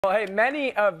Well, hey,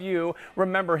 many of you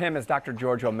remember him as Dr.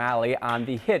 George O'Malley on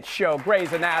the hit show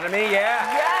Grey's Anatomy.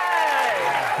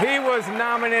 Yeah. Yay! He was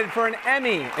nominated for an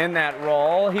Emmy in that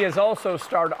role. He has also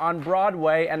starred on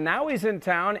Broadway, and now he's in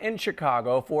town in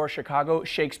Chicago for Chicago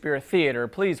Shakespeare Theater.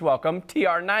 Please welcome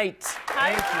T.R. Knight.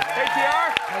 Hi. Thank you. Hey,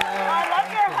 T.R. Hello. I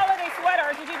love your holiday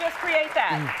sweater. Did you just create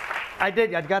that? I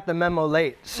did. I got the memo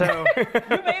late, so you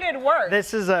made it work.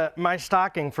 This is my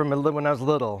stocking from when I was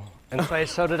little, and so I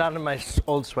sewed it onto my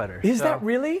old sweater. Is that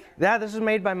really? Yeah, this is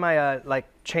made by my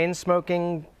chain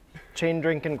smoking, chain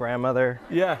drinking grandmother.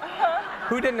 Yeah.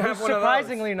 Who didn't have one of those?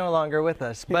 Surprisingly, no longer with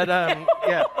us. But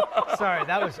yeah, sorry,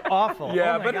 that was awful.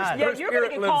 Yeah, oh but God. her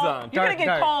spirit lives on. You're gonna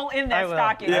get coal in that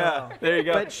stocking. Yeah, there you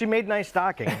go. But she made nice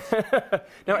stockings.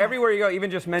 Now, everywhere you go,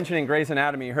 even just mentioning Grey's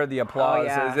Anatomy, you heard the applause. Oh,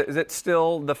 yeah. Is it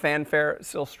still, the fanfare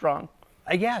still strong?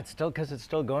 Yeah, it's still, because it's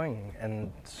still going,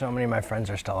 and so many of my friends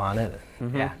are still on it.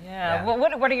 Mm-hmm. Yeah. Well,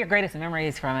 what are your greatest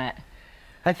memories from it?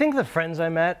 I think the friends I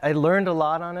met, I learned a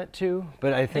lot on it too,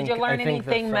 but I think. Did you learn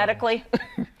anything medically?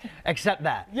 Except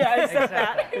that. Yeah, except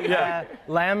that. Yeah.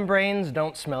 Lamb brains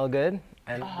don't smell good,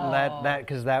 and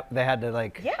because they had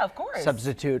to of course.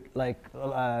 substitute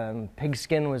pig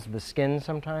skin was the skin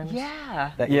sometimes.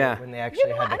 Yeah. When they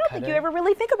actually had to cut it. I don't think you ever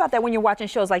really think about that when you're watching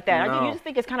shows like that. No. You just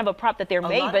think it's kind of a prop that they're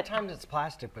made, A lot but of times it's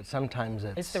plastic, but sometimes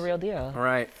it's the real deal.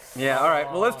 Right. Yeah. All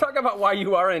right. Well, let's talk about why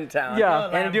you are in town. Yeah.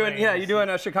 And you're doing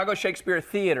a Chicago Shakespeare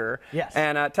Theater. Yes.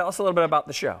 And tell us a little bit about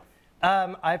the show.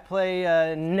 I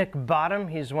play Nick Bottom.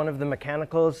 He's one of the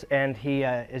mechanicals, and he,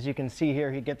 as you can see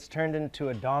here, he gets turned into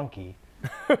a donkey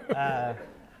in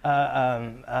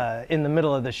the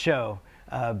middle of the show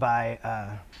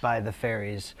by the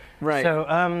fairies. Right.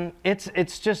 So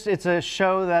it's a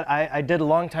show that I did a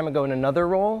long time ago in another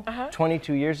role,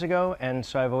 22 years ago, and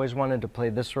so I've always wanted to play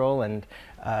this role, and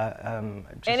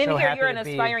just And in so here, happy you're an to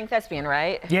be- aspiring thespian,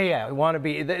 right? Yeah, I want to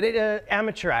be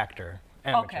amateur actor.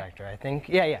 Actor, I think.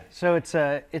 Yeah. So it's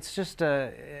just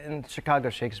and Chicago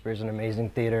Shakespeare is an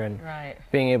amazing theater, and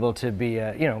being able to be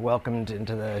welcomed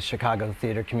into the Chicago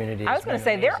theater community. I was going to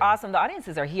say they're awesome. The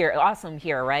audiences are awesome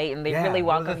here, right? And they really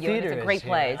welcome you. And it's a great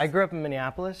place. I grew up in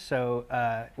Minneapolis, so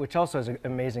which also is an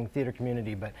amazing theater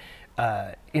community. But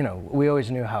we always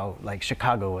knew how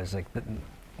Chicago was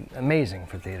amazing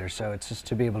for theater, so it's just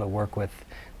to be able to work with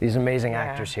these amazing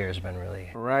actors here has been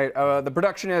really... Right. The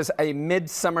production is A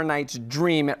Midsummer Night's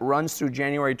Dream. It runs through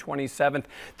January 27th.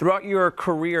 Throughout your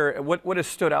career, what has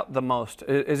stood out the most?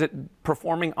 Is it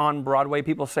performing on Broadway?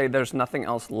 People say there's nothing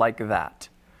else like that.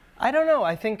 I don't know.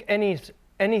 I think any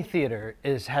theater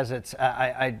has its...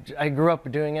 I grew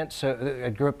up doing it, so I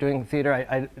grew up doing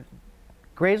theater.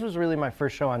 Grey's was really my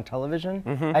first show on television.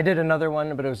 Mm-hmm. I did another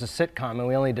one, but it was a sitcom, and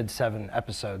we only did 7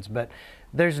 episodes. But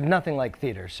there's nothing like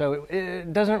theater, so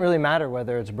it doesn't really matter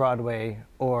whether it's Broadway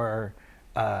or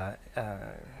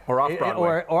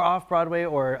off-Broadway, or off-Broadway,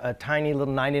 or a tiny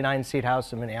little 99-seat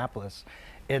house in Minneapolis.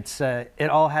 It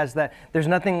all has that. There's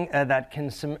nothing that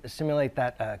can simulate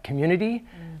that community,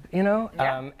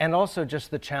 and also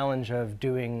just the challenge of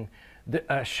doing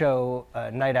a show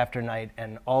night after night,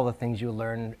 and all the things you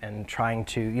learn, and trying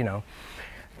to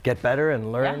get better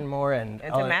and learn more, and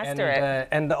to master it,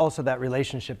 and also that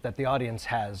relationship that the audience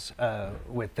has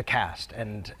with the cast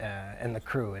and the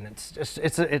crew, and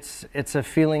it's a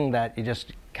feeling that you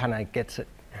just kind of gets it.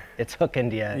 It's hook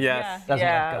into you. Yes. Doesn't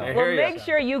let go. Well, make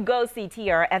sure you go see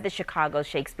TR at the Chicago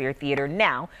Shakespeare Theater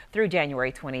now through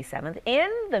January 27th in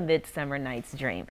The Midsummer Night's Dream.